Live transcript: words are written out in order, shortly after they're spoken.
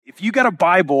if you got a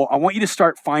Bible, I want you to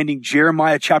start finding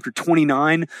Jeremiah chapter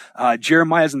 29.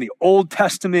 Jeremiah is in the Old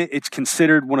Testament. It's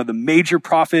considered one of the major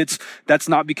prophets. That's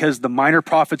not because the minor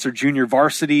prophets are junior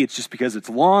varsity. It's just because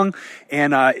it's long.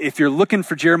 And if you're looking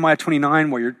for Jeremiah 29,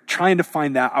 while you're trying to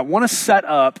find that, I want to set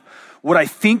up what I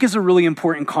think is a really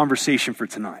important conversation for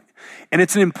tonight. And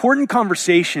it's an important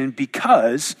conversation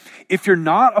because if you're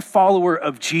not a follower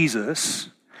of Jesus,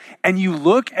 and you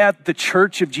look at the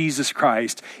church of Jesus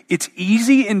Christ, it's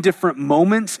easy in different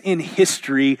moments in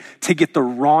history to get the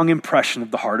wrong impression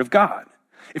of the heart of God.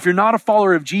 If you're not a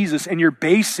follower of Jesus and you're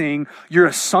basing your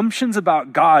assumptions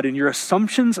about God and your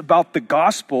assumptions about the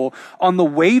gospel on the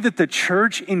way that the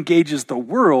church engages the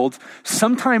world,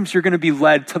 sometimes you're going to be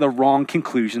led to the wrong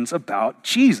conclusions about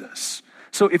Jesus.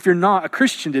 So if you're not a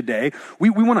Christian today, we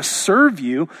want to serve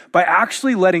you by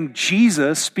actually letting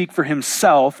Jesus speak for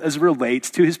himself as it relates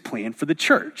to his plan for the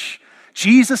church.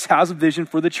 Jesus has a vision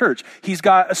for the church. He's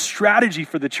got a strategy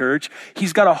for the church.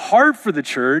 He's got a heart for the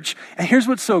church. And here's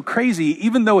what's so crazy.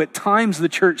 Even though at times the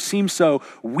church seems so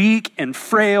weak and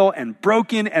frail and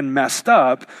broken and messed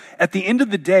up, at the end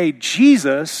of the day,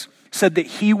 Jesus said that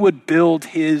he would build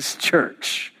his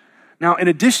church. Now, in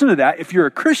addition to that, if you're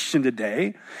a Christian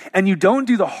today and you don't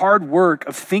do the hard work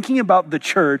of thinking about the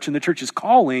church and the church's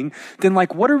calling, then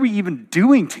what are we even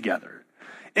doing together?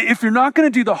 If you're not going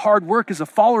to do the hard work as a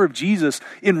follower of Jesus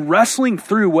in wrestling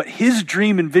through what his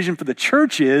dream and vision for the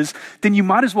church is, then you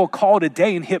might as well call it a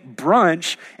day and hit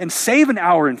brunch and save an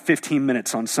hour and 15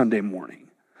 minutes on Sunday morning.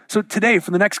 So today,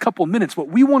 for the next couple of minutes, what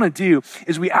we want to do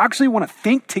is we actually want to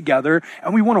think together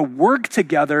and we want to work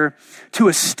together to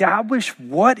establish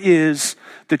what is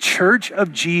the church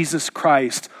of Jesus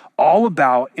Christ all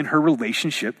about in her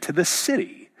relationship to the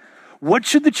city. What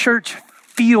should the church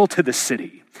feel to the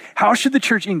city? How should the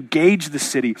church engage the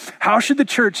city? How should the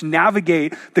church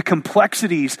navigate the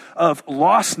complexities of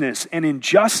lostness and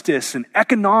injustice and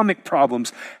economic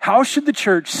problems? How should the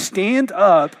church stand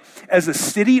up as a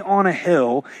city on a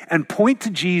hill and point to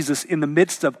Jesus in the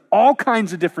midst of all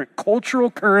kinds of different cultural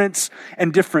currents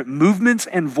and different movements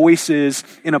and voices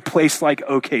in a place like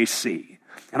OKC?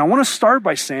 And I want to start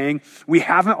by saying we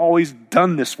haven't always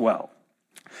done this well.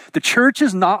 The church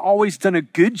has not always done a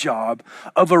good job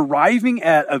of arriving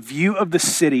at a view of the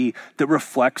city that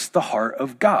reflects the heart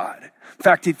of God. In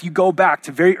fact, if you go back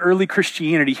to very early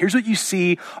Christianity, here's what you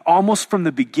see almost from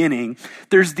the beginning.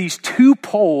 There's these two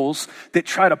poles that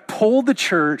try to pull the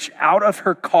church out of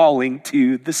her calling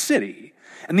to the city.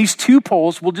 And these two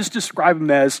poles, we'll just describe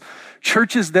them as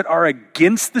churches that are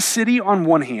against the city on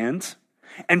one hand,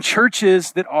 and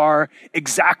churches that are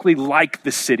exactly like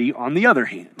the city on the other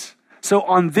hand. So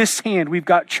on this hand, we've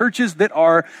got churches that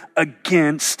are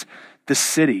against the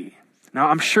city. Now,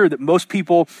 I'm sure that most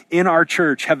people in our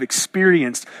church have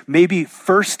experienced, maybe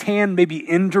firsthand, maybe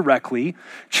indirectly,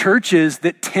 churches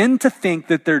that tend to think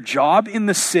that their job in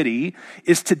the city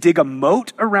is to dig a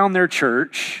moat around their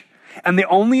church, and the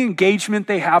only engagement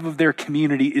they have of their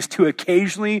community is to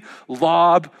occasionally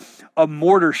lob a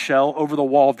mortar shell over the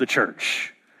wall of the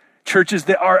church. Churches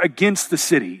that are against the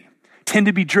city tend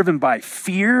to be driven by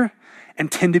fear and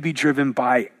tend to be driven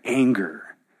by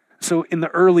anger. So in the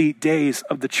early days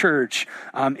of the church,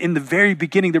 in the very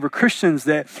beginning, there were Christians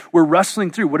that were wrestling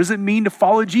through, what does it mean to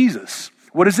follow Jesus?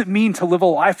 What does it mean to live a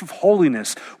life of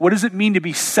holiness? What does it mean to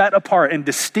be set apart and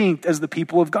distinct as the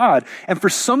people of God? And for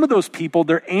some of those people,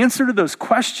 their answer to those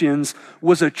questions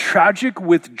was a tragic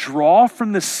withdrawal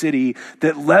from the city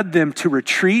that led them to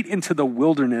retreat into the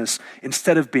wilderness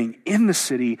instead of being in the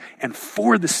city and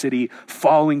for the city,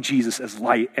 following Jesus as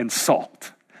light and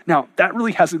salt. Now, that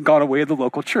really hasn't gone away at the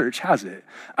local church, has it?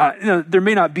 There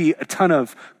may not be a ton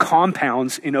of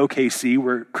compounds in OKC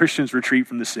where Christians retreat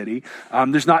from the city.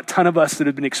 There's not a ton of us that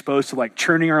have been exposed to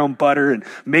churning our own butter and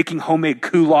making homemade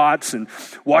culottes and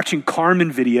watching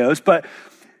Carmen videos. But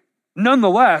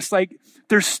nonetheless,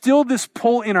 there's still this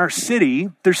pull in our city.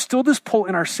 There's still this pull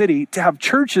in our city to have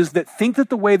churches that think that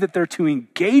the way that they're to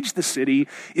engage the city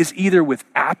is either with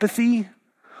apathy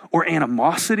or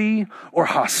animosity or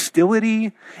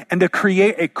hostility, and to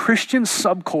create a Christian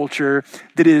subculture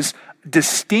that is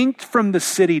distinct from the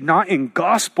city, not in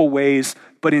gospel ways,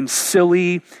 but in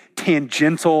silly,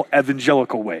 tangential,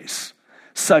 evangelical ways,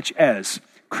 such as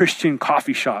Christian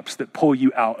coffee shops that pull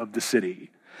you out of the city,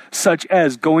 such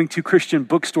as going to Christian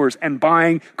bookstores and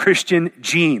buying Christian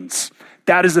jeans.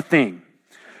 That is a thing.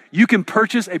 You can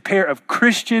purchase a pair of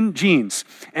Christian jeans.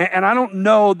 And I don't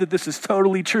know that this is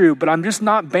totally true, but I'm just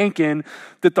not banking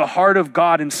that the heart of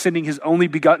God in sending his only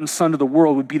begotten son to the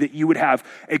world would be that you would have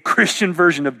a Christian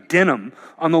version of denim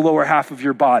on the lower half of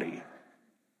your body.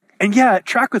 And yet,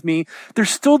 track with me,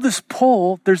 there's this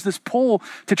pull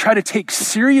to try to take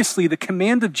seriously the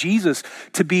command of Jesus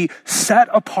to be set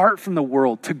apart from the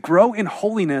world, to grow in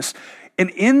holiness. And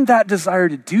in that desire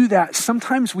to do that,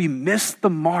 sometimes we miss the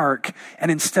mark, and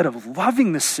instead of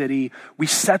loving the city, we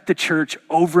set the church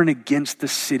over and against the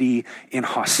city in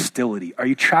hostility. Are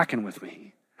you tracking with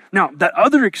me? Now, that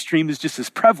other extreme is just as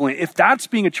prevalent. If that's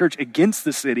being a church against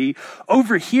the city,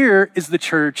 over here is the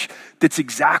church that's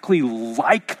exactly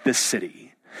like the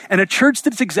city. And a church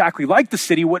that's exactly like the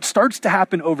city, what starts to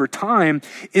happen over time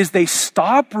is they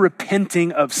stop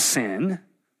repenting of sin.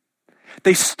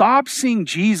 They stop seeing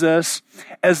Jesus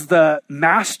as the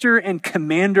master and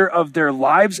commander of their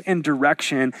lives and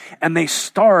direction, and they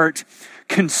start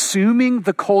consuming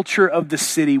the culture of the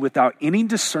city without any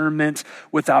discernment,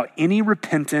 without any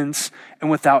repentance, and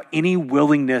without any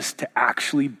willingness to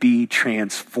actually be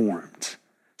transformed.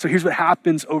 So here's what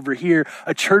happens over here.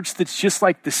 A church that's just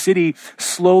like the city,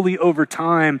 slowly over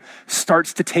time,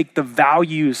 starts to take the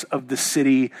values of the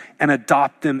city and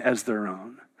adopt them as their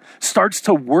own. Starts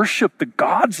to worship the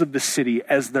gods of the city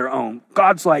as their own.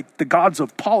 Gods like the gods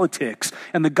of politics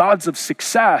and the gods of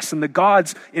success and the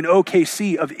gods in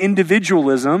OKC of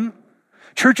individualism.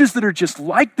 Churches that are just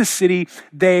like the city,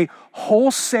 they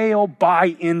wholesale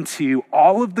buy into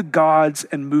all of the gods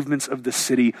and movements of the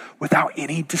city without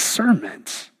any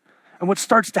discernment. And what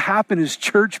starts to happen is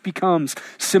church becomes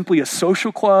simply a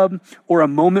social club or a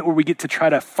moment where we get to try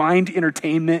to find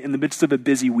entertainment in the midst of a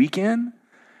busy weekend.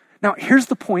 Now, here's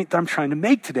the point that I'm trying to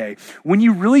make today. When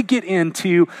you really get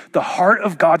into the heart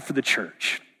of God for the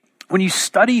church, when you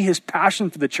study his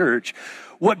passion for the church,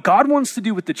 what God wants to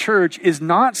do with the church is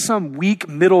not some weak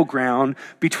middle ground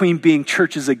between being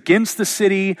churches against the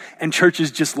city and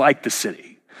churches just like the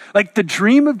city. Like the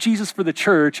dream of Jesus for the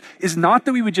church is not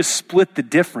that we would just split the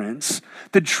difference.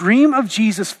 The dream of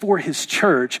Jesus for his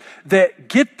church that,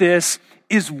 get this,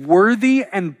 is worthy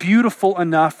and beautiful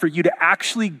enough for you to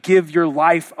actually give your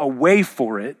life away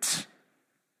for it.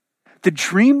 The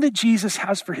dream that Jesus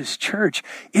has for his church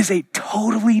is a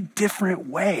totally different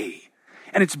way.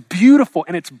 And it's beautiful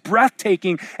and it's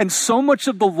breathtaking. And so much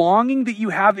of the longing that you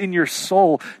have in your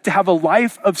soul to have a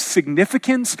life of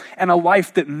significance and a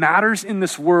life that matters in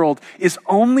this world is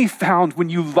only found when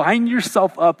you line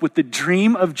yourself up with the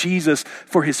dream of Jesus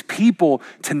for his people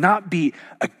to not be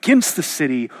against the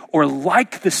city or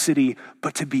like the city,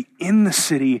 but to be in the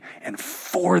city and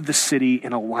for the city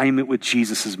in alignment with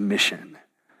Jesus' mission.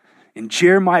 In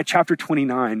Jeremiah chapter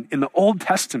 29, in the Old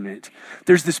Testament,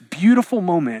 there's this beautiful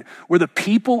moment where the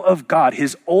people of God,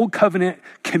 his old covenant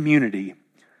community,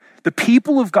 the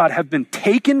people of God have been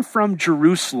taken from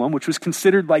Jerusalem, which was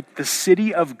considered like the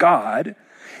city of God,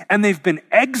 and they've been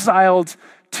exiled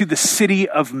to the city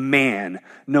of man,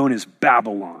 known as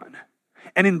Babylon.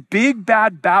 And in big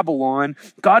bad Babylon,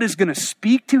 God is going to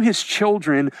speak to his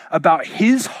children about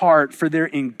his heart for their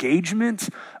engagement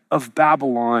of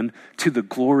Babylon to the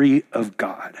glory of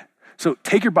God. So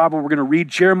take your Bible, we're going to read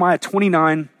Jeremiah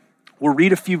 29. We'll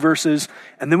read a few verses,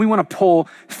 and then we want to pull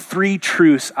 3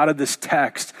 truths out of this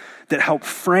text that help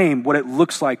frame what it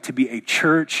looks like to be a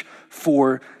church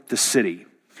for the city.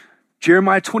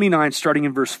 Jeremiah 29, starting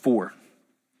in verse 4.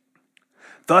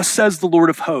 Thus says the Lord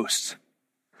of hosts,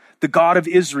 the God of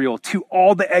Israel, to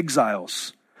all the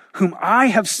exiles, whom I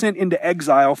have sent into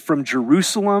exile from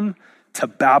Jerusalem to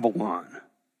Babylon.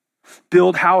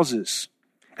 Build houses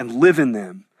and live in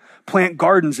them. Plant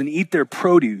gardens and eat their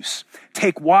produce.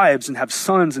 Take wives and have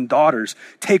sons and daughters.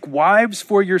 Take wives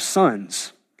for your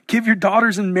sons. Give your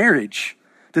daughters in marriage,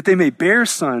 that they may bear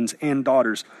sons and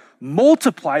daughters.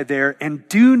 Multiply there and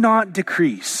do not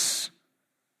decrease,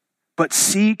 but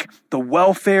seek the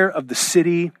welfare of the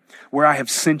city where I have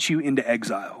sent you into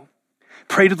exile.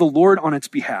 Pray to the Lord on its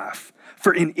behalf,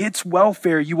 for in its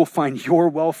welfare you will find your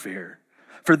welfare.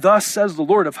 For thus says the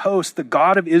Lord of hosts, the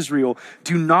God of Israel,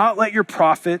 do not let your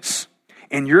prophets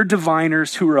and your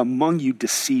diviners who are among you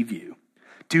deceive you.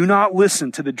 Do not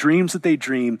listen to the dreams that they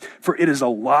dream, for it is a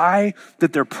lie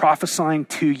that they're prophesying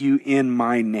to you in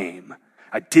my name.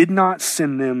 I did not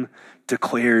send them,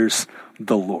 declares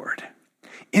the Lord.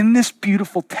 In this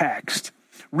beautiful text,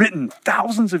 written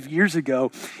thousands of years ago,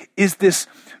 is this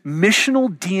missional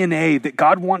DNA that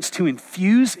God wants to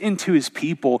infuse into his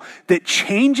people that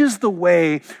changes the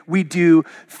way we do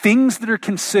things that are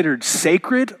considered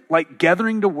sacred, like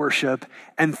gathering to worship,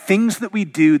 and things that we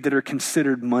do that are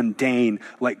considered mundane,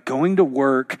 like going to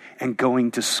work and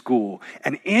going to school.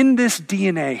 And in this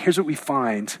DNA, here's what we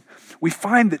find. We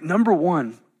find that number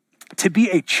one, to be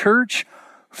a church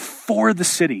for the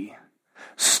city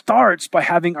starts by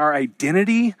having our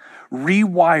identity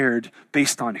rewired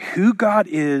based on who God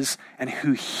is and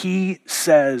who he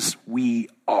says we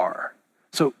are.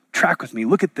 So track with me.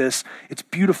 Look at this. It's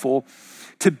beautiful.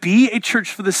 To be a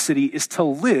church for the city is to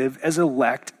live as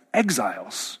elect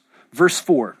exiles. Verse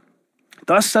 4,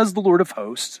 thus says the Lord of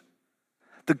hosts,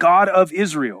 the God of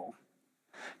Israel,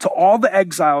 to all the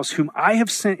exiles whom I have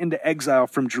sent into exile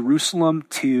from Jerusalem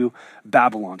to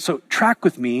Babylon. So track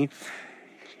with me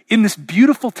in this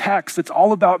beautiful text that's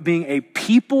all about being a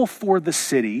people for the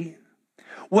city.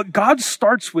 What God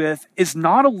starts with is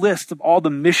not a list of all the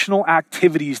missional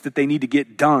activities that they need to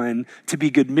get done to be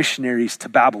good missionaries to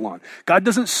Babylon. God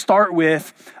doesn't start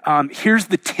with, here's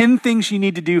the 10 things you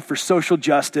need to do for social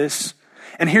justice,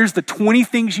 and here's the 20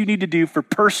 things you need to do for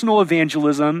personal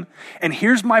evangelism, and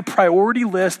here's my priority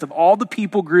list of all the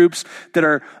people groups that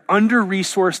are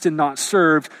under-resourced and not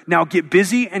served. Now get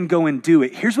busy and go and do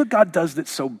it. Here's what God does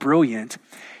that's so brilliant.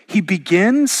 He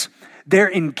begins their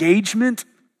engagement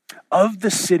of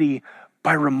the city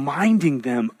by reminding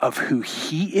them of who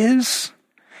he is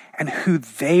and who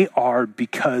they are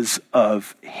because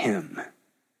of him.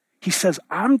 He says,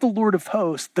 I'm the Lord of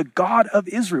hosts, the God of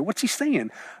Israel. What's he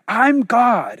saying? I'm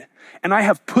God, and I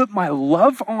have put my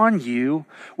love on you,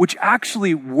 which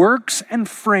actually works and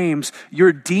frames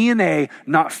your DNA,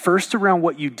 not first around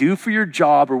what you do for your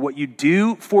job or what you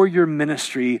do for your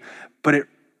ministry, but it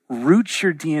roots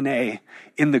your DNA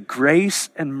in the grace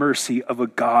and mercy of a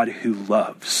God who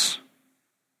loves.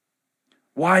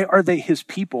 Why are they his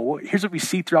people? Well, here's what we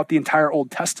see throughout the entire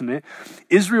Old Testament.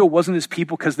 Israel wasn't his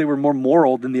people because they were more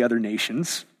moral than the other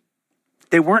nations.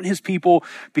 They weren't his people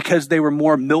because they were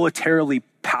more militarily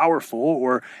powerful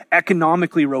or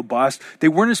economically robust. They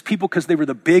weren't his people because they were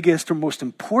the biggest or most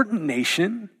important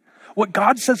nation. What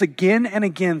God says again and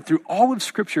again through all of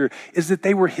Scripture is that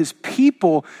they were his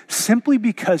people simply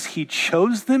because he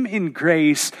chose them in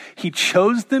grace, he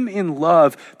chose them in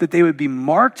love, that they would be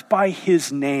marked by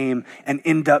his name and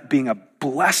end up being a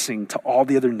blessing to all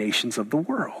the other nations of the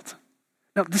world.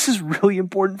 Now, this is really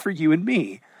important for you and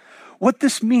me. What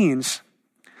this means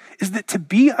is that to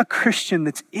be a Christian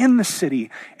that's in the city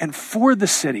and for the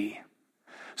city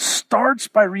starts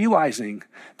by realizing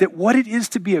that what it is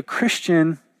to be a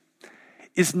Christian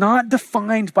is not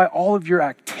defined by all of your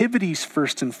activities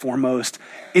first and foremost.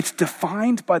 It's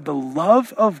defined by the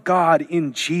love of God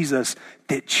in Jesus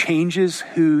that changes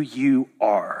who you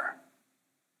are.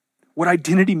 What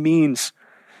identity means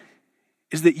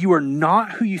is that you are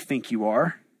not who you think you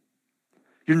are.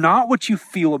 You're not what you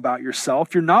feel about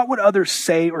yourself. You're not what others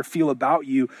say or feel about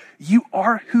you. You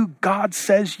are who God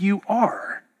says you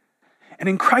are. And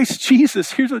in Christ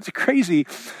Jesus, here's what's crazy.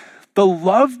 The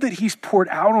love that he's poured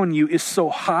out on you is so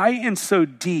high and so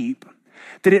deep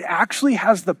that it actually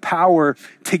has the power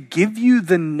to give you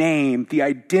the name, the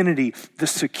identity, the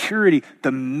security,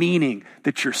 the meaning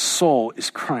that your soul is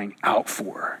crying out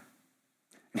for.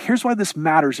 And here's why this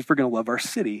matters if we're going to love our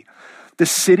city. The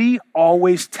city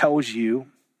always tells you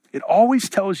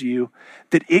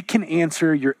that it can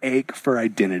answer your ache for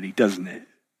identity, doesn't it?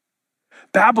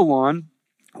 Babylon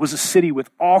was a city with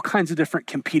all kinds of different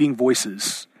competing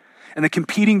voices. And the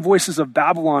competing voices of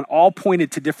Babylon all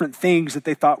pointed to different things that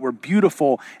they thought were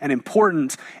beautiful and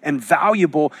important and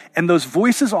valuable. And those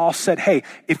voices all said, hey,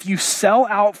 if you sell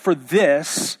out for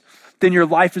this, then your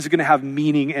life is going to have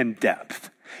meaning and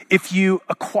depth. If you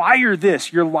acquire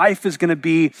this, your life is going to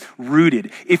be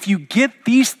rooted. If you get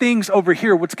these things over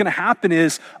here, what's going to happen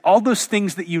is all those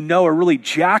things that you know are really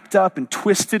jacked up and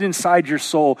twisted inside your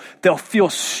soul, they'll feel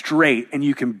straight and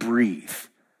you can breathe.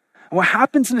 And what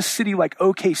happens in a city like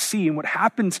OKC and what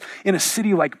happens in a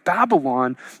city like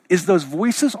Babylon is those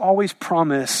voices always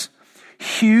promise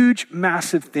huge,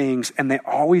 massive things, and they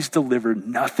always deliver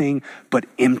nothing but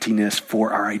emptiness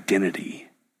for our identity.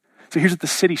 So here's what the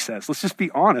city says. Let's just be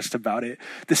honest about it.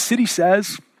 The city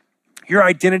says your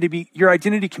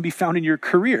identity can be found in your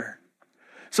career.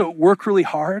 So work really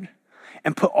hard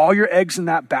and put all your eggs in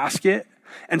that basket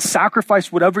and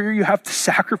sacrifice whatever you have to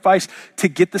sacrifice to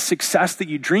get the success that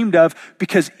you dreamed of.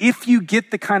 Because if you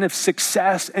get the kind of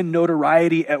success and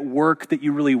notoriety at work that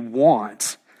you really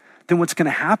want, then what's going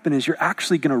to happen is you're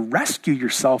actually going to rescue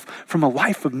yourself from a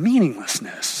life of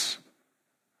meaninglessness.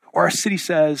 Or our city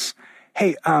says,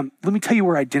 hey, let me tell you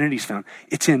where identity is found.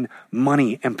 It's in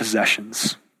money and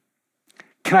possessions.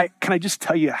 Can I just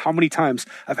tell you how many times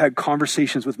I've had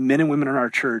conversations with men and women in our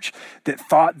church that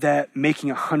thought that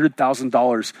making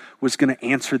 $100,000 was going to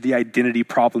answer the identity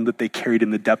problem that they carried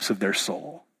in the depths of their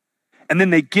soul. And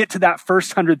then they get to that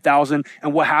first 100,000,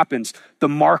 and what happens? The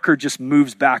marker just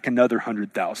moves back another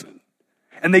 100,000.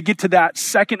 And they get to that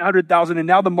second 100,000, and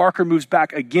now the marker moves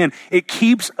back again. It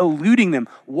keeps eluding them.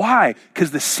 Why?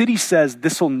 Because the city says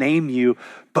this will name you,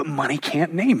 but money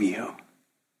can't name you.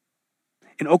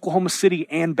 In Oklahoma City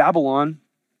and Babylon,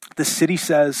 the city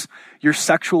says your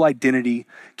sexual identity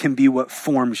can be what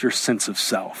forms your sense of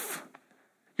self,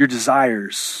 your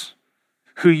desires,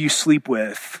 who you sleep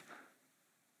with.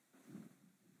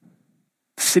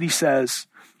 The city says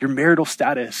your marital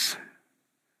status,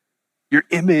 your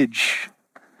image.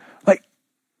 Like,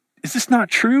 is this not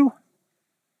true?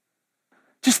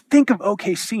 Just think of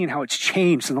OKC and how it's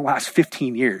changed in the last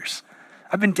 15 years.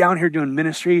 I've been down here doing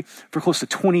ministry for close to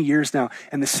 20 years now,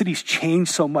 and the city's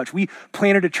changed so much. We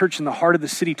planted a church in the heart of the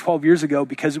city 12 years ago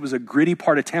because it was a gritty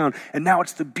part of town, and now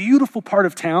it's the beautiful part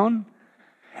of town.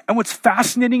 And what's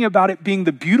fascinating about it being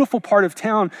the beautiful part of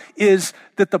town is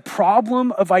that the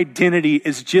problem of identity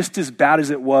is just as bad as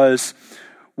it was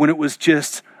when it was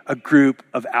just a group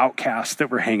of outcasts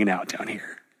that were hanging out down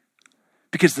here.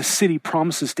 Because the city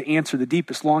promises to answer the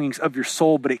deepest longings of your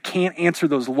soul, but it can't answer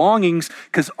those longings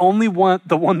because only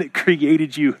the one that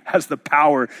created you has the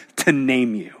power to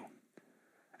name you.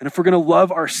 And if we're going to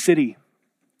love our city,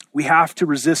 we have to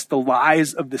resist the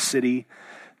lies of the city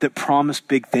that promise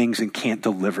big things and can't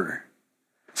deliver.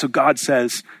 So God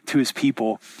says to his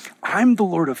people, I'm the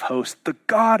Lord of hosts, the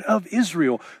God of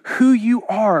Israel. Who you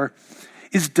are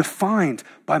is defined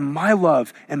by my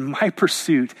love and my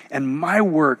pursuit and my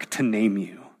work to name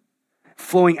you.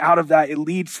 Flowing out of that, it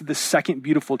leads to the second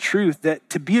beautiful truth that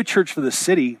to be a church for the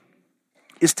city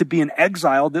is to be an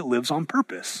exile that lives on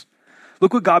purpose.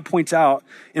 Look what God points out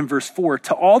in verse 4.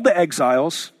 To all the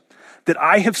exiles that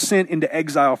I have sent into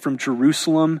exile from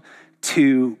Jerusalem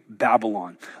to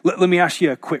Babylon. Let me ask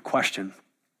you a quick question.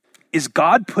 Is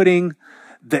God putting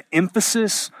the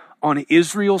emphasis on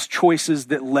Israel's choices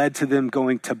that led to them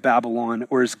going to Babylon,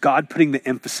 or is God putting the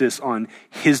emphasis on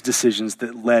his decisions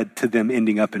that led to them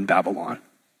ending up in Babylon?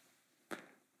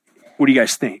 What do you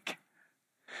guys think?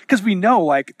 Because we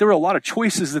know there were a lot of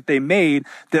choices that they made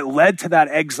that led to that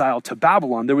exile to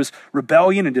Babylon. There was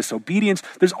rebellion and disobedience.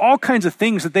 There's all kinds of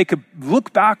things that they could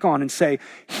look back on and say,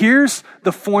 here's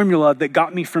the formula that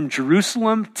got me from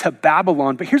Jerusalem to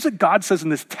Babylon. But here's what God says in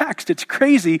this text. It's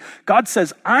crazy. God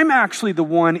says, I'm actually the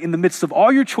one in the midst of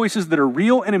all your choices that are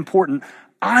real and important.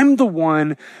 I'm the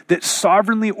one that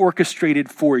sovereignly orchestrated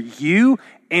for you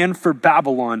and for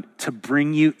Babylon to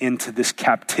bring you into this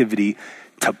captivity,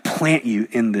 to plant you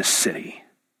in this city.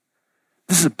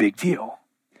 This is a big deal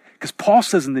because Paul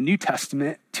says in the New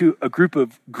Testament to a group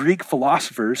of Greek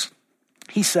philosophers,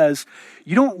 he says,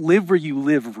 you don't live where you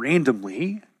live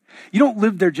randomly. You don't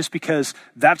live there just because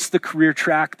that's the career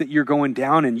track that you're going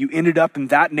down and you ended up in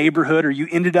that neighborhood or you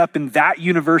ended up in that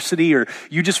university or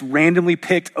you just randomly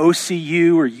picked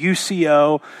OCU or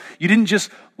UCO. You didn't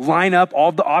just line up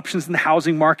all the options in the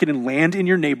housing market and land in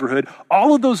your neighborhood.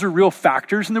 All of those are real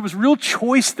factors, and there was real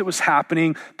choice that was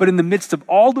happening. But in the midst of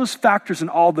all those factors and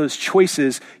all those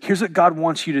choices, here's what God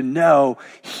wants you to know.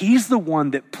 He's the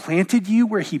one that planted you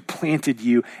where he planted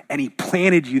you, and he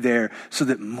planted you there so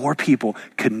that more people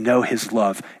could know his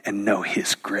love and know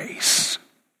his grace.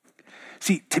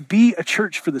 See, to be a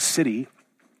church for the city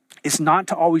is not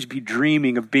to always be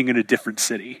dreaming of being in a different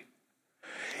city.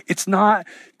 It's not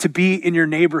to be in your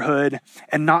neighborhood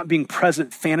and not being present,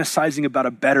 fantasizing about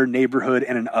a better neighborhood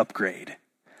and an upgrade.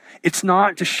 It's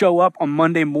not to show up on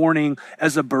Monday morning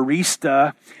as a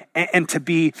barista and to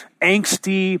be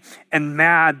angsty and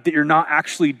mad that you're not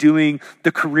actually doing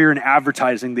the career in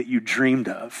advertising that you dreamed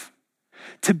of.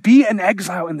 To be an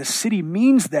exile in the city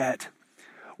means that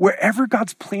wherever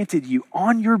God's planted you,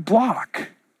 on your block,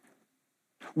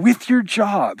 with your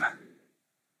job,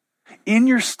 in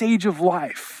your stage of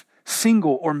life,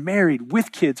 single or married,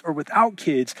 with kids or without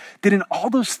kids, that in all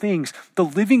those things, the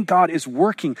living God is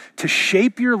working to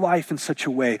shape your life in such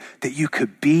a way that you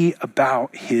could be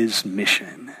about his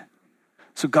mission.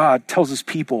 So God tells his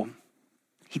people,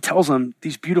 he tells them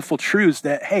these beautiful truths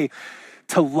that, hey,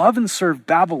 to love and serve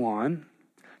Babylon,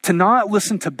 to not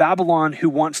listen to Babylon who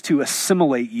wants to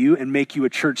assimilate you and make you a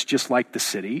church just like the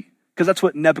city, because that's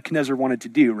what Nebuchadnezzar wanted to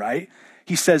do, right?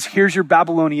 He says, here's your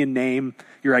Babylonian name,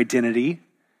 your identity.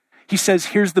 He says,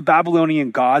 here's the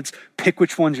Babylonian gods. Pick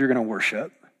which ones you're going to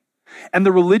worship. And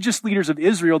the religious leaders of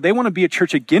Israel, they want to be a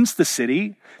church against the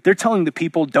city. They're telling the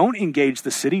people, don't engage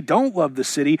the city, don't love the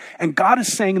city. And God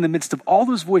is saying in the midst of all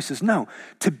those voices, no,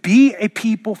 to be a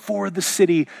people for the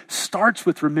city starts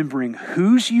with remembering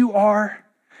whose you are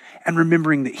and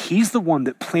remembering that he's the one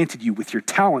that planted you with your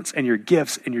talents and your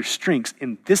gifts and your strengths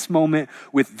in this moment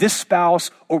with this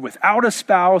spouse or without a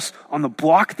spouse on the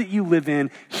block that you live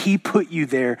in. He put you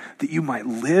there that you might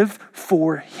live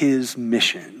for his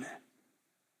mission.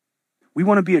 We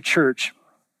want to be a church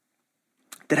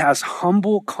that has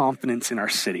humble confidence in our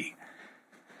city.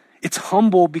 It's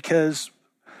humble because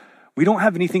we don't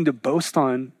have anything to boast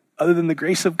on other than the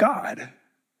grace of God.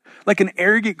 Like an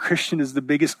arrogant Christian is the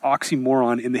biggest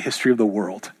oxymoron in the history of the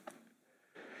world.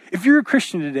 If you're a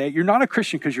Christian today, you're not a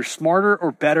Christian because you're smarter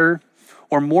or better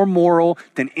or more moral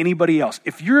than anybody else.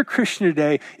 If you're a Christian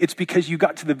today, it's because you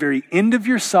got to the very end of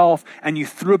yourself and you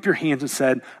threw up your hands and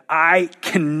said, I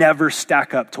can never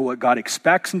stack up to what God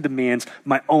expects and demands.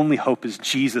 My only hope is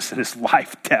Jesus and his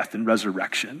life, death, and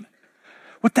resurrection.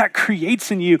 What that creates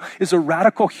in you is a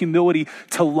radical humility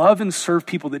to love and serve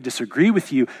people that disagree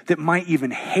with you, that might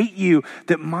even hate you,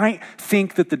 that might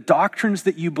think that the doctrines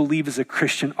that you believe as a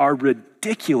Christian are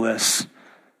ridiculous,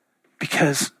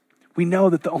 because we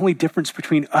know that the only difference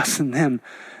between us and them,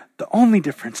 the only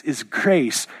difference is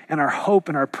grace, and our hope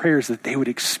and our prayers that they would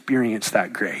experience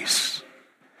that grace.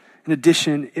 In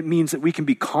addition, it means that we can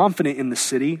be confident in the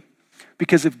city,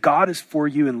 because if God is for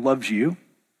you and loves you,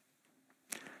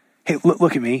 hey,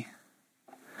 look at me.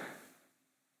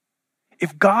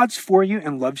 If God's for you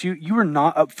and loves you, you are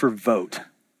not up for vote.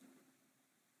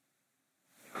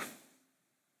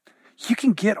 You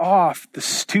can get off the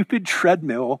stupid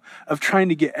treadmill of trying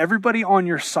to get everybody on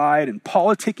your side and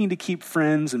politicking to keep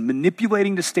friends and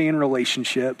manipulating to stay in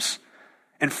relationships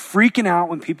and freaking out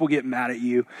when people get mad at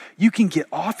you. You can get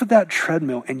off of that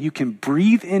treadmill and you can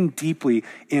breathe in deeply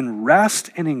in rest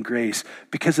and in grace,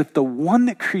 because if the one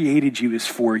that created you is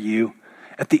for you,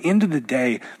 at the end of the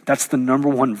day, that's the number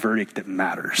one verdict that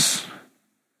matters.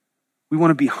 We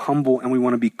want to be humble and we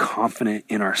want to be confident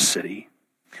in our city.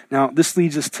 Now, this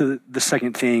leads us to the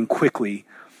second thing quickly.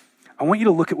 I want you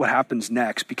to look at what happens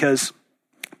next, because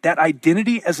that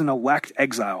identity as an elect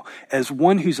exile, as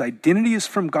one whose identity is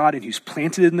from God and who's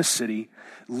planted in the city,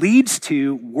 leads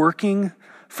to working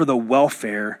for the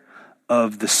welfare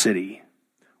of the city.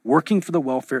 Working for the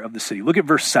welfare of the city. Look at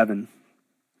verse 7.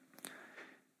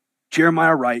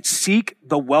 Jeremiah writes, seek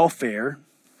the welfare,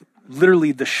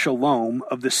 literally the shalom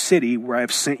of the city where I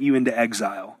have sent you into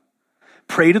exile.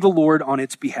 Pray to the Lord on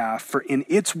its behalf, for in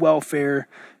its welfare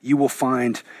you will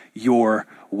find your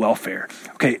welfare.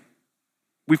 Okay,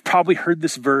 we've probably heard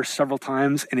this verse several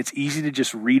times, and it's easy to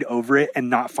just read over it and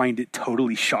not find it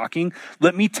totally shocking.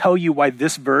 Let me tell you why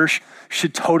this verse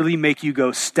should totally make you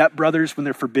go Step Brothers when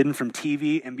they're forbidden from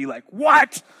TV and be like,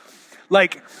 what?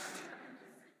 Like,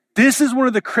 this is one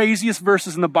of the craziest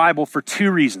verses in the Bible for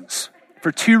two reasons.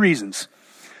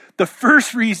 The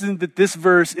first reason that this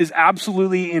verse is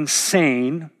absolutely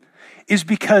insane is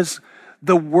because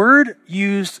the word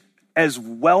used as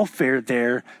welfare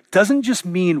there doesn't just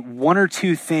mean one or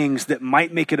two things that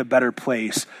might make it a better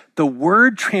place. The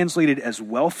word translated as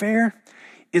welfare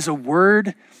is a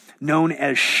word known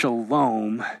as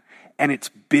shalom, and it's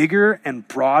bigger and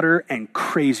broader and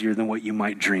crazier than what you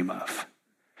might dream of.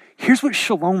 Here's what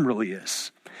shalom really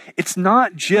is. It's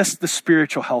not just the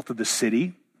spiritual health of the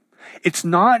city. It's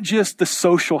not just the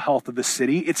social health of the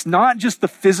city. It's not just the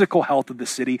physical health of the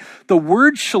city. The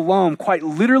word shalom quite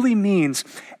literally means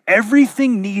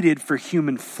everything needed for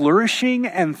human flourishing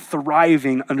and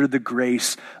thriving under the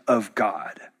grace of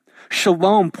God.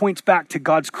 Shalom points back to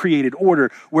God's created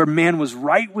order where man was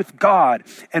right with God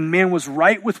and man was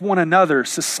right with one another,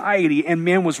 society, and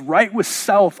man was right with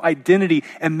self, identity,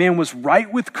 and man was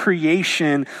right with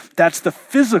creation. That's the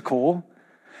physical.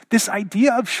 This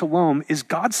idea of shalom is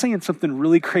God saying something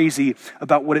really crazy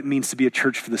about what it means to be a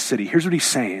church for the city. Here's what he's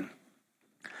saying.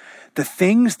 The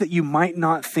things that you might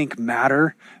not think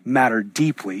matter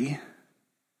deeply.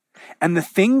 And the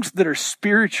things that are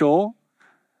spiritual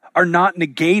are not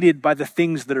negated by the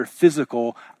things that are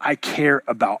physical. I care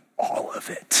about all of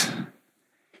it.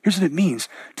 Here's what it means.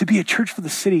 To be a church for the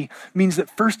city means that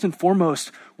first and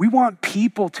foremost, we want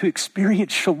people to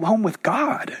experience shalom with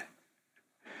God.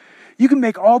 You can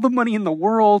make all the money in the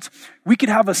world. We could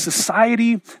have a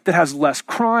society that has less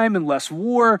crime and less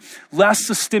war, less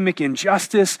systemic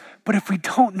injustice. But if we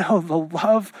don't know the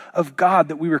love of God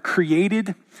that we were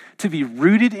created to be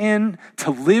rooted in, to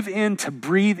live in, to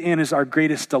breathe in is our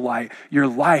greatest delight, your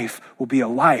life will be a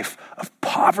life of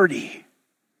poverty.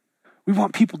 We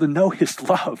want people to know his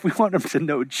love. We want them to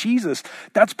know Jesus.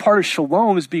 That's part of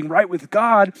shalom, is being right with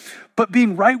God. But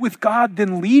being right with God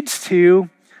then leads to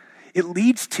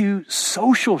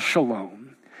social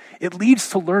shalom. It leads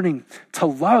to learning to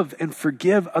love and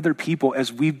forgive other people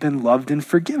as we've been loved and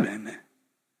forgiven.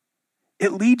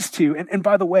 it leads to, and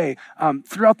by the way,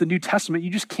 throughout the New Testament,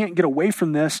 you just can't get away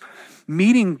from this.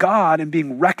 Meeting God and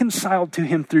being reconciled to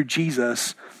him through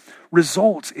Jesus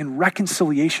results in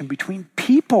reconciliation between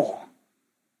people,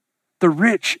 the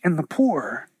rich and the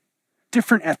poor,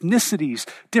 different ethnicities,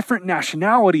 different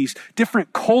nationalities,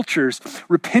 different cultures,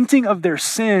 repenting of their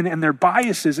sin and their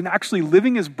biases and actually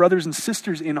living as brothers and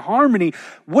sisters in harmony.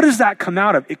 What does that come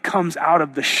out of? It comes out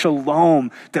of the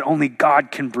shalom that only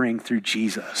God can bring through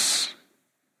Jesus.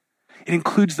 It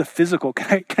includes the physical.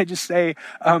 Can I just say,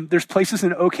 there's places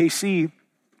in OKC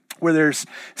where there's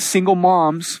single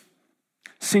moms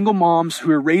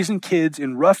who are raising kids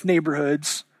in rough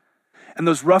neighborhoods, and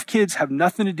those rough kids have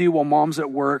nothing to do while mom's at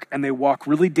work, and they walk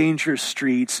really dangerous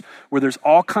streets where there's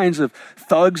all kinds of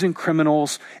thugs and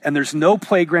criminals, and there's no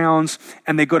playgrounds,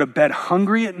 and they go to bed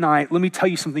hungry at night. Let me tell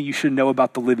you something you should know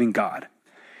about the living God.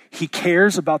 He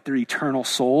cares about their eternal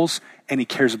souls, and he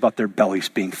cares about their bellies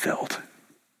being filled.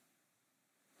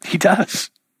 He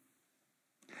does.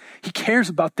 He cares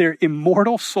about their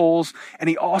immortal souls, and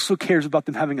he also cares about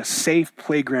them having a safe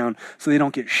playground so they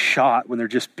don't get shot when they're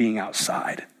just being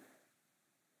outside.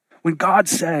 When God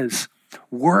says,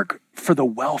 work for the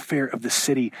welfare of the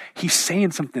city, he's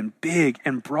saying something big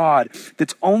and broad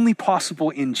that's only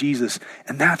possible in Jesus,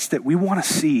 and that's that we want to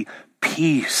see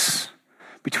peace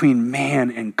between man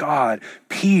and God,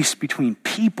 peace between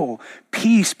people,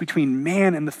 peace between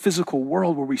man and the physical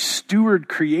world where we steward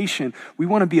creation. We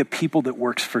want to be a people that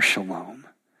works for shalom.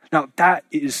 Now, that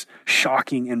is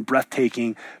shocking and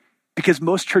breathtaking because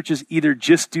most churches either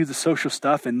just do the social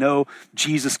stuff and know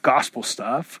Jesus gospel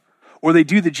stuff, or they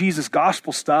do the Jesus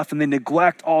gospel stuff and they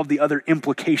neglect all of the other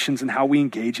implications in how we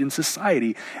engage in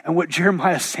society. And what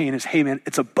Jeremiah is saying is, hey man,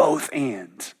 it's a both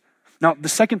and. Now, the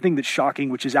second thing that's shocking,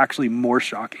 which is actually more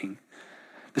shocking,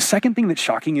 the second thing that's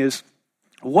shocking is,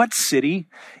 what city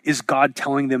is God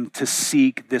telling them to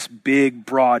seek this big,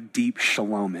 broad, deep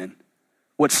shalom in?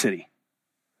 What city?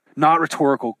 Not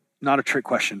rhetorical, not a trick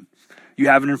question. You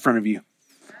have it in front of you.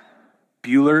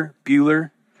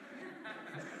 Bueller.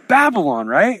 Babylon,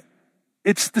 right?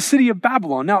 It's the city of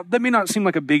Babylon. Now, that may not seem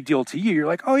like a big deal to you. You're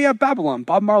like, oh yeah, Babylon.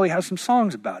 Bob Marley has some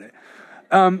songs about it.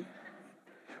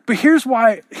 But here's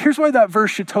why that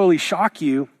verse should totally shock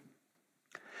you.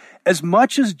 As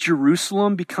much as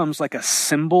Jerusalem becomes like a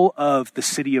symbol of the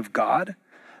city of God,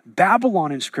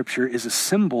 Babylon in Scripture is a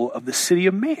symbol of the city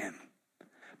of man.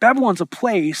 Babylon's a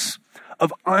place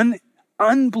of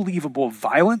unbelievable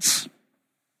violence.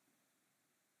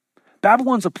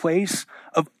 Babylon's a place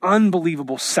of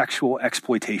unbelievable sexual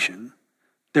exploitation.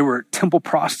 There were temple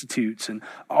prostitutes and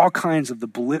all kinds of the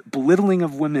belittling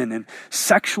of women and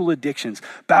sexual addictions.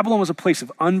 Babylon was a place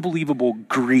of unbelievable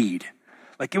greed.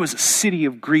 Like it was a city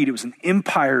of greed. It was an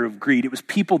empire of greed. It was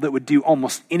people that would do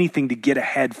almost anything to get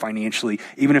ahead financially,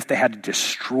 even if they had to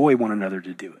destroy one another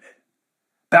to do it.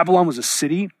 Babylon was a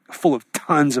city full of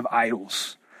tons of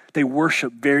idols. They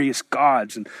worship various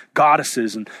gods and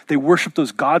goddesses, and they worship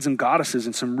those gods and goddesses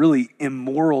in some really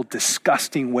immoral,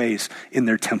 disgusting ways in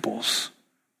their temples.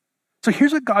 So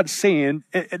here's what God's saying.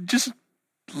 Just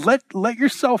let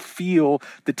yourself feel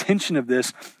the tension of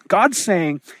this. God's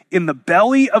saying, in the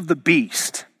belly of the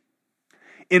beast,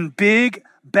 in big,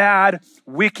 bad,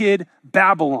 wicked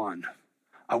Babylon,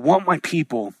 I want my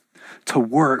people to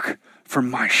work for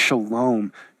my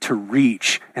shalom to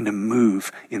reach and to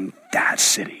move in that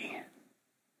city.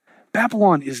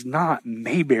 Babylon is not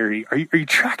Mayberry. Are you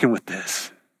tracking with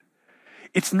this?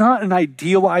 It's not an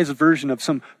idealized version of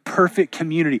some perfect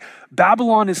community.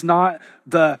 Babylon is not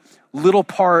the little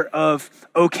part of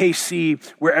OKC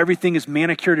where everything is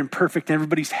manicured and perfect and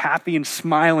everybody's happy and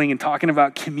smiling and talking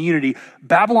about community.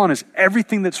 Babylon is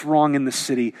everything that's wrong in the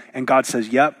city, and God says,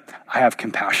 yep, I have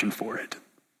compassion for it.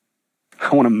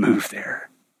 I want to move there.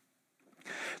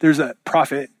 There's a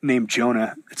prophet named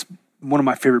Jonah. It's one of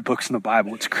my favorite books in the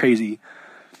Bible. It's crazy.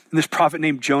 And this prophet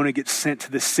named Jonah gets sent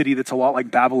to this city that's a lot like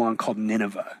Babylon called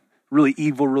Nineveh. Really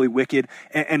evil, really wicked.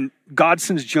 And God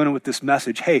sends Jonah with this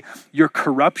message. Hey, your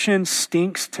corruption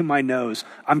stinks to my nose.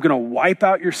 I'm going to wipe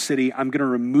out your city. I'm going to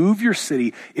remove your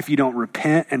city if you don't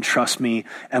repent and trust me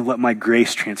and let my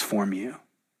grace transform you.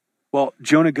 Well,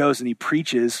 Jonah goes and he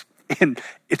preaches, and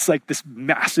it's like this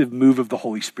massive move of the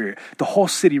Holy Spirit. The whole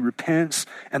city repents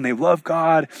and they love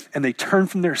God and they turn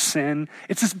from their sin.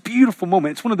 It's this beautiful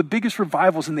moment. It's one of the biggest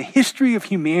revivals in the history of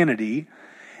humanity.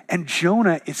 And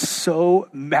Jonah is so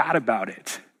mad about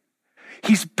it.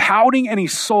 He's pouting and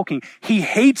he's sulking. He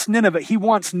hates Nineveh. He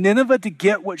wants Nineveh to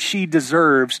get what she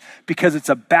deserves because it's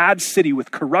a bad city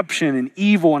with corruption and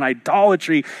evil and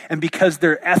idolatry, and because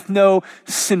their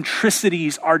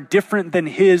ethnocentricities are different than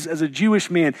his as a Jewish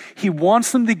man. He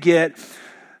wants them to get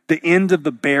the end of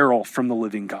the barrel from the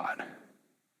living God.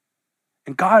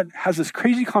 And God has this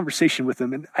crazy conversation with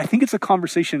him. And I think it's a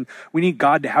conversation we need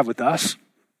God to have with us.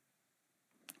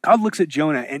 God looks at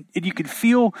Jonah and you can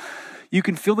feel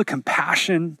the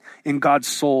compassion in God's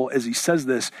soul as he says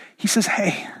this. He says,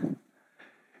 hey,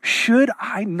 should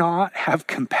I not have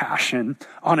compassion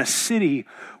on a city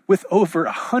with over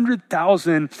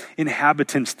 100,000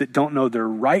 inhabitants that don't know their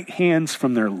right hands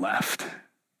from their left,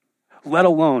 let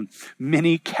alone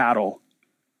many cattle?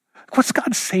 What's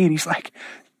God saying? He's like,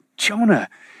 Jonah,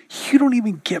 you don't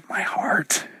even get my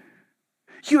heart.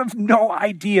 You have no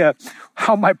idea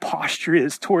how my posture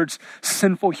is towards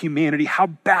sinful humanity, how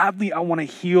badly I want to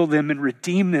heal them and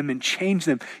redeem them and change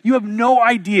them. You have no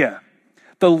idea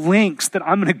the lengths that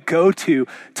I'm going to go to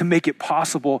make it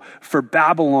possible for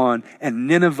Babylon and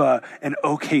Nineveh and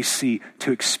OKC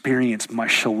to experience my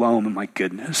shalom and my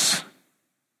goodness.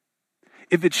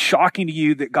 If it's shocking to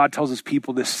you that God tells his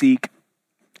people to seek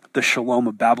the shalom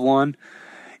of Babylon,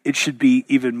 it should be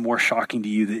even more shocking to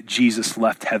you that Jesus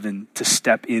left heaven to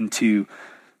step into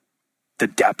the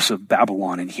depths of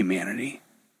Babylon and humanity.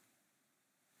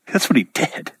 That's what he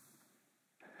did.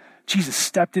 Jesus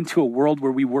stepped into a world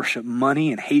where we worship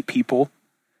money and hate people.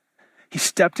 He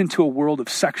stepped into a world of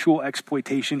sexual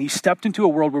exploitation. He stepped into a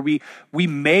world where we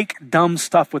make dumb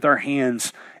stuff with our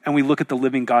hands and we look at the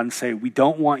living God and say, we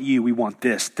don't want you, we want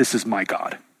this. This is my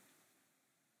God.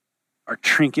 Our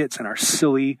trinkets and our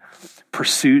silly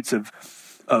pursuits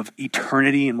of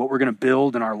eternity and what we're going to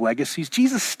build and our legacies.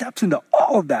 Jesus steps into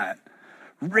all of that.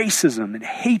 Racism and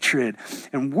hatred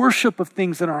and worship of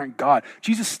things that aren't God.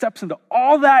 Jesus steps into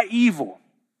all that evil.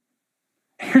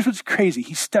 Here's what's crazy.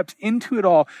 He steps into it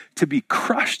all to be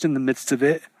crushed in the midst of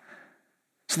it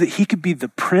so that he could be the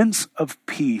Prince of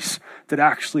Peace that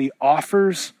actually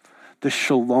offers the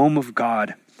shalom of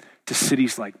God to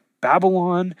cities like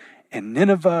Babylon and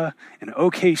Nineveh and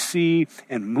OKC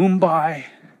and Mumbai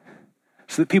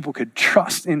so that people could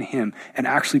trust in him and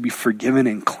actually be forgiven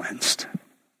and cleansed.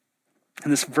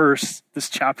 And this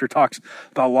chapter talks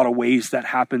about a lot of ways that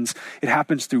happens. It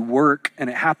happens through work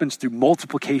and it happens through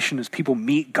multiplication as people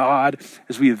meet God,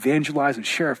 as we evangelize and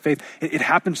share our faith. It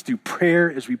happens through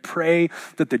prayer as we pray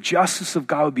that the justice of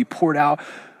God would be poured out.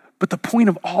 But the point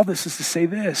of all this is to say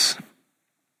this.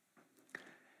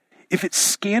 If it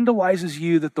scandalizes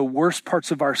you that the worst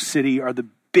parts of our city are the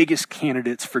biggest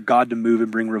candidates for God to move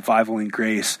and bring revival and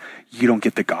grace, you don't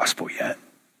get the gospel yet.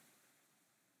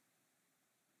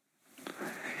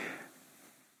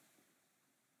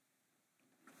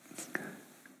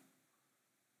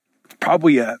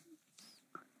 Probably a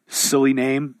silly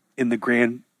name in the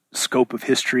grand scope of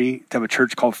history to have a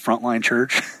church called Frontline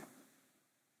Church.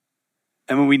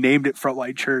 And when we named it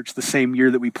Frontline Church, the same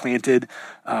year that we planted,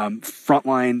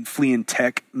 Frontline Flea and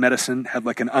Tech Medicine had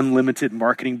like an unlimited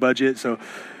marketing budget. So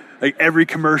like every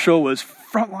commercial was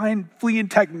Frontline Flea and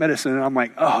Tech Medicine. And I'm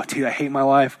like, oh, dude, I hate my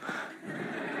life.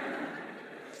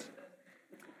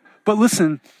 But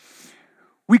listen,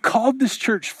 we called this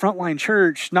church Frontline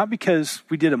Church, not because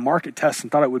we did a market test and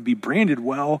thought it would be branded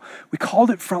well. We called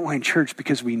it Frontline Church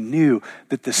because we knew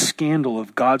that the scandal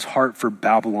of God's heart for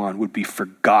Babylon would be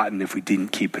forgotten if we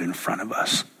didn't keep it in front of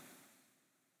us.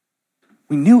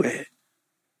 We knew it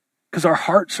because our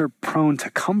hearts are prone to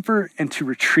comfort and to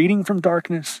retreating from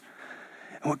darkness.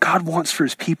 And what God wants for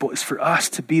his people is for us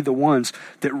to be the ones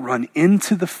that run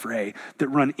into the fray, that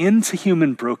run into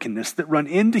human brokenness, that run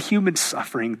into human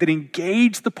suffering, that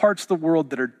engage the parts of the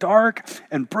world that are dark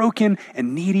and broken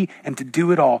and needy, and to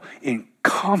do it all in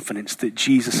confidence that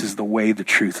Jesus is the way, the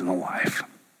truth, and the life.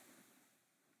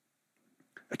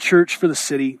 A church for the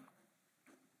city.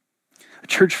 A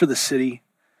church for the city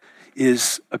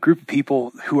is a group of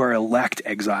people who are elect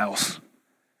exiles.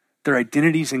 Their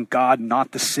identities in God,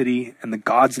 not the city and the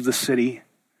gods of the city.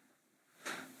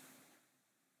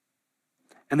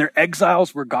 And they're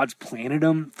exiles where God's planted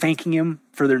them, thanking him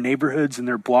for their neighborhoods and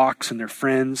their blocks and their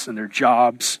friends and their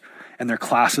jobs and their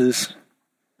classes.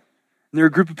 And they're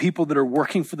a group of people that are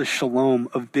working for the shalom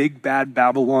of big, bad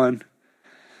Babylon.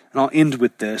 And I'll end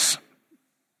with this.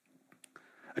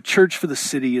 A church for the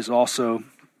city is also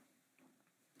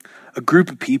a group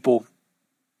of people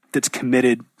that's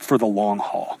committed for the long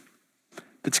haul.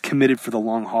 That's committed for the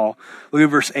long haul. Look at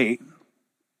verse 8.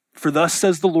 For thus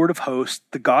says the Lord of hosts,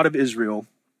 the God of Israel,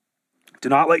 do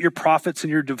not let your prophets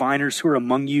and your diviners who are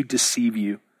among you deceive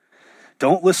you.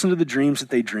 Don't listen to the dreams that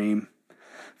they dream,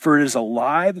 for it is a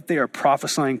lie that they are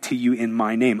prophesying to you in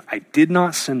my name. I did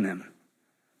not send them,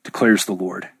 declares the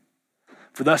Lord.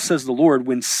 For thus says the Lord,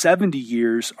 when 70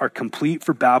 years are complete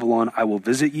for Babylon, I will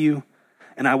visit you,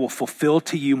 and I will fulfill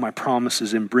to you my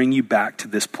promises and bring you back to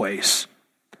this place.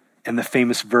 And the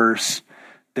famous verse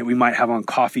that we might have on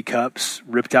coffee cups,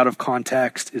 ripped out of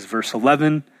context, is verse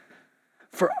 11.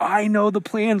 For I know the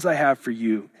plans I have for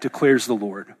you, declares the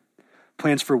Lord.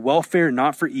 Plans for welfare,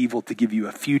 not for evil, to give you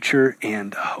a future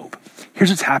and a hope. Here's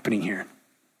what's happening here.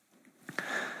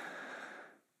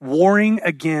 Warring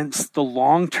against the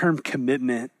long-term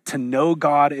commitment to know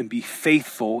God and be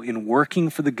faithful in working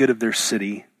for the good of their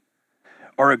city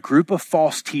are a group of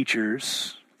false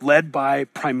teachers led by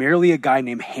primarily a guy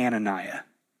named Hananiah.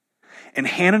 And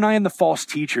Hananiah and the false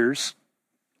teachers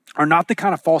are not the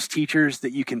kind of false teachers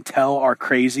that you can tell are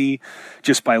crazy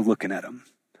just by looking at them.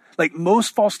 Like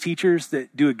most false teachers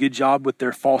that do a good job with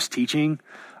their false teaching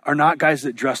are not guys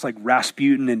that dress like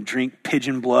Rasputin and drink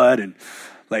pigeon blood and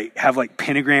like have like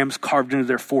pentagrams carved into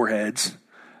their foreheads.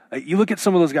 Like you look at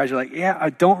some of those guys, you're like, yeah, I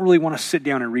don't really want to sit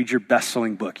down and read your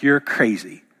best-selling book. You're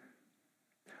crazy.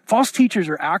 False teachers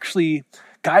are actually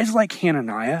guys like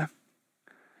Hananiah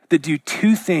that do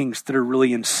two things that are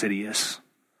really insidious.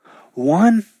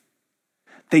 One,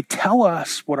 they tell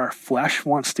us what our flesh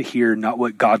wants to hear, not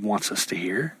what God wants us to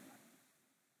hear.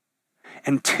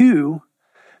 And two,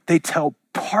 they tell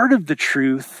part of the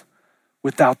truth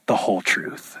without the whole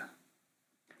truth.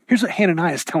 Here's what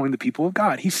Hananiah is telling the people of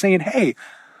God. He's saying, hey,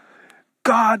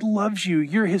 God loves you.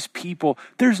 You're his people.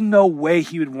 There's no way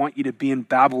he would want you to be in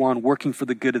Babylon working for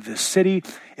the good of this city.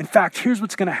 In fact, here's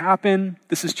what's going to happen.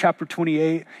 This is chapter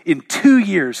 28. In 2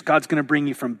 years, God's going to bring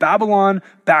you from Babylon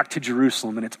back to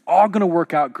Jerusalem, and it's all going to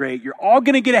work out great. You're all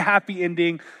going to get a happy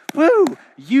ending. Woo!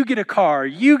 You get a car.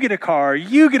 You get a car.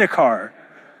 You get a car.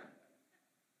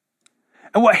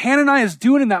 And what Hananiah is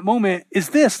doing in that moment is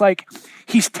this, like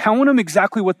he's telling them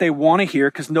exactly what they want to hear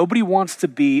because nobody wants to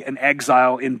be an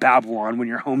exile in Babylon when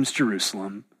your home's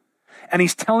Jerusalem. And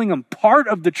he's telling them part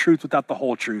of the truth without the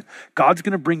whole truth. God's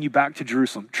going to bring you back to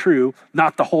Jerusalem. True,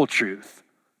 not the whole truth.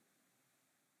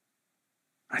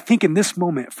 I think in this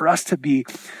moment, for us to be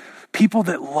people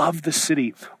that love the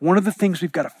city, one of the things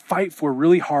we've got to fight for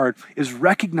really hard is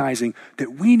recognizing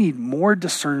that we need more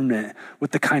discernment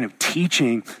with the kind of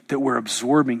teaching that we're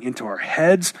absorbing into our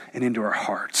heads and into our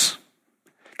hearts.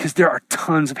 Because there are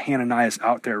tons of Hananiahs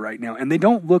out there right now, and they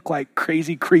don't look like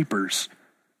crazy creepers.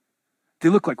 They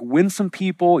look like winsome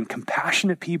people and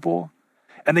compassionate people,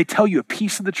 and they tell you a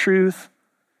piece of the truth,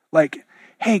 like,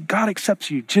 hey, God accepts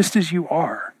you just as you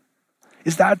are.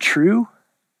 Is that true?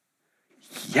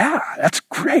 Yeah, that's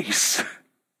grace.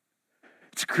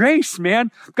 It's grace,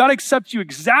 man. God accepts you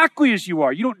exactly as you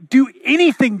are. You don't do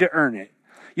anything to earn it.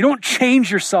 You don't change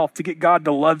yourself to get God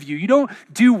to love you. You don't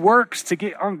do works to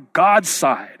get on God's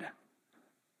side.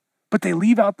 But they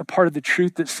leave out the part of the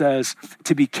truth that says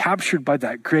to be captured by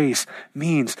that grace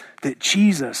means that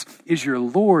Jesus is your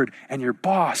Lord and your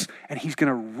boss, and he's going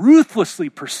to ruthlessly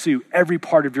pursue every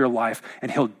part of your life, and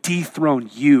he'll dethrone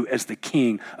you as the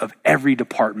king of every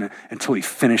department until he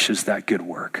finishes that good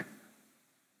work.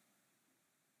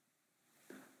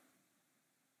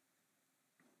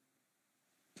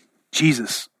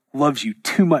 Jesus loves you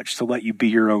too much to let you be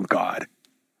your own God.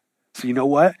 So you know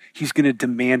what? He's going to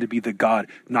demand to be the God,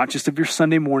 not just of your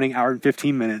Sunday morning, hour and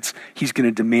 15 minutes. He's going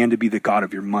to demand to be the God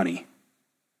of your money.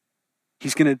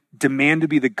 He's going to demand to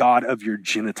be the God of your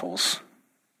genitals.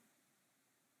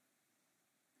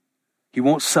 He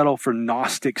won't settle for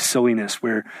Gnostic silliness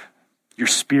where your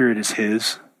spirit is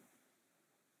his,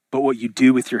 but what you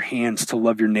do with your hands to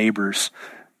love your neighbors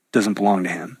doesn't belong to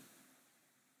him.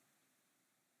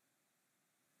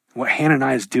 What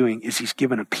Hananiah is doing is he's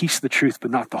given a piece of the truth, but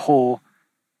not the whole.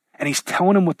 And he's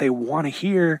telling them what they want to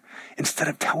hear instead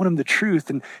of telling them the truth.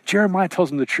 And Jeremiah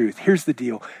tells them the truth. Here's the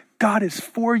deal. God is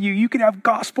for you. You can have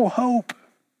gospel hope.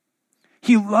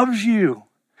 He loves you.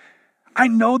 I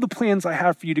know the plans I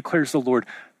have for you, declares the Lord.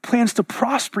 Plans to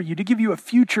prosper you, to give you a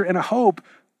future and a hope.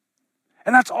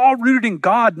 And that's all rooted in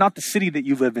God, not the city that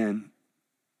you live in.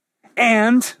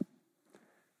 And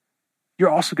you're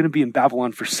also going to be in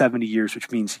Babylon for 70 years, which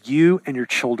means you and your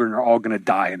children are all going to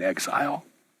die in exile.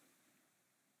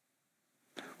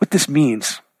 What this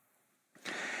means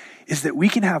is that we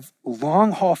can have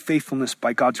long-haul faithfulness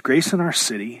by God's grace in our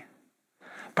city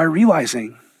by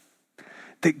realizing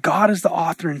that God is the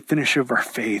author and finisher of our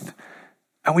faith.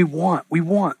 And we want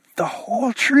the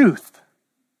whole truth.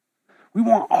 We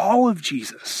want all of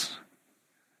Jesus.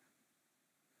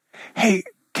 Hey,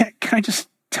 can I just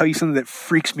tell you something that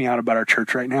freaks me out about our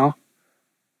church right now?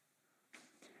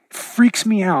 It freaks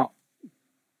me out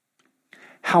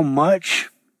how much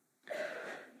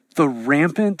the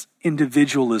rampant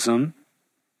individualism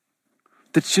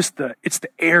it's the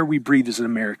air we breathe as an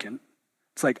American.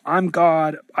 It's like, I'm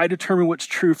God. I determine what's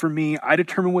true for me. I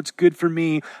determine what's good for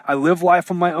me. I live life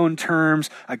on my own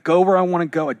terms. I go where I want to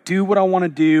go. I do what I want to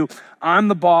do. I'm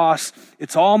the boss.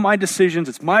 It's all my decisions.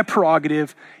 It's my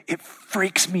prerogative. It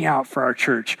freaks me out for our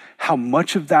church how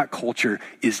much of that culture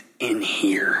is in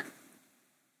here.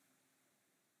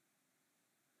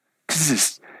 Because this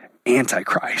is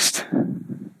Antichrist.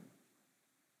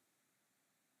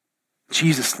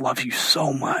 Jesus loves you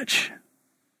so much.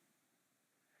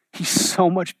 He's so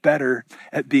much better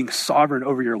at being sovereign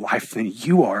over your life than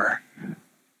you are.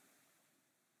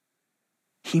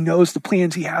 He knows the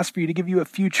plans he has for you to give you a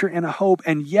future and a hope.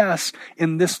 And yes,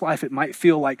 in this life, it might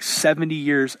feel like 70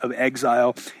 years of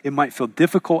exile. It might feel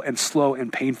difficult and slow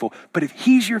and painful. But if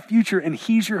he's your future and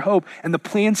he's your hope and the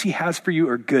plans he has for you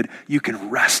are good, you can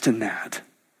rest in that.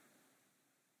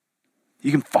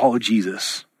 You can follow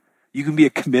Jesus. You can be a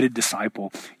committed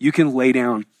disciple. You can lay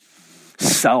down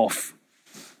self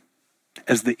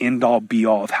as the end-all,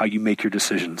 be-all of how you make your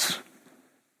decisions.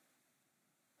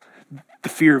 The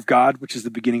fear of God, which is the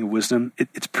beginning of wisdom,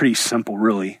 it's pretty simple,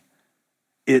 really.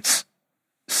 It's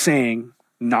saying,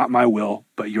 not my will,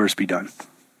 but yours be done.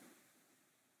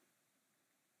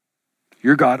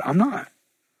 You're God, I'm not.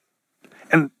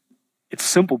 And it's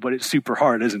simple, but it's super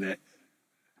hard, isn't it?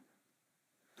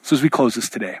 So as we close this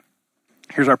today,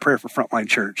 here's our prayer for Frontline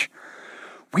Church.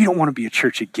 We don't want to be a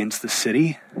church against the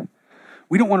city.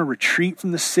 We don't want to retreat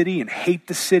from the city and hate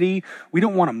the city. We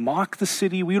don't want to mock the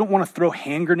city. We don't want to throw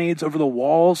hand grenades over the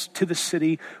walls to the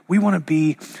city. We want to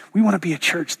be a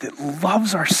church that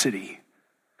loves our city.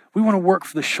 We want to work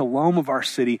for the shalom of our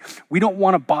city. We don't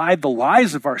want to buy the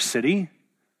lies of our city,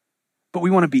 but we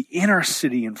want to be in our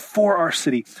city and for our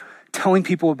city, telling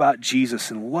people about Jesus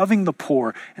and loving the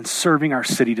poor and serving our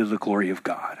city to the glory of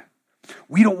God.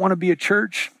 We don't want to be a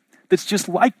church that's just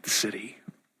like the city.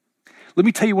 Let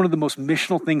me tell you, one of the most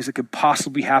missional things that could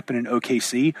possibly happen in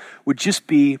OKC would just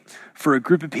be for a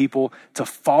group of people to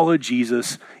follow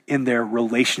Jesus in their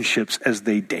relationships as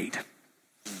they date.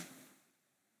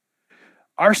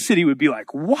 Our city would be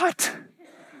like, what?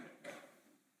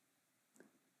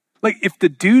 Like if the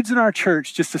dudes in our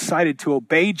church just decided to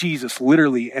obey Jesus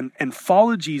literally and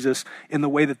follow Jesus in the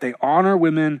way that they honor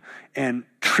women and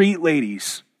treat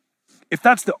ladies, if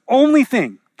that's the only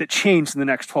thing that changed in the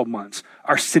next 12 months,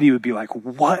 our city would be like,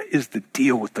 what is the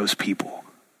deal with those people?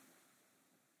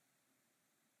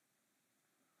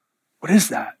 What is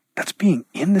that? That's being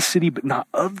in the city, but not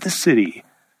of the city.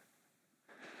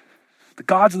 The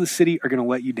gods of the city are going to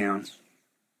let you down.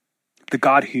 The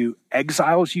God who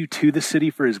exiles you to the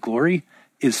city for his glory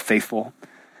is faithful.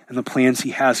 And the plans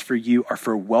he has for you are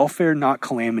for welfare, not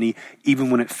calamity,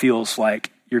 even when it feels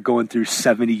like you're going through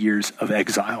 70 years of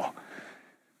exile.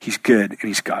 He's good and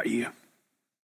he's got you.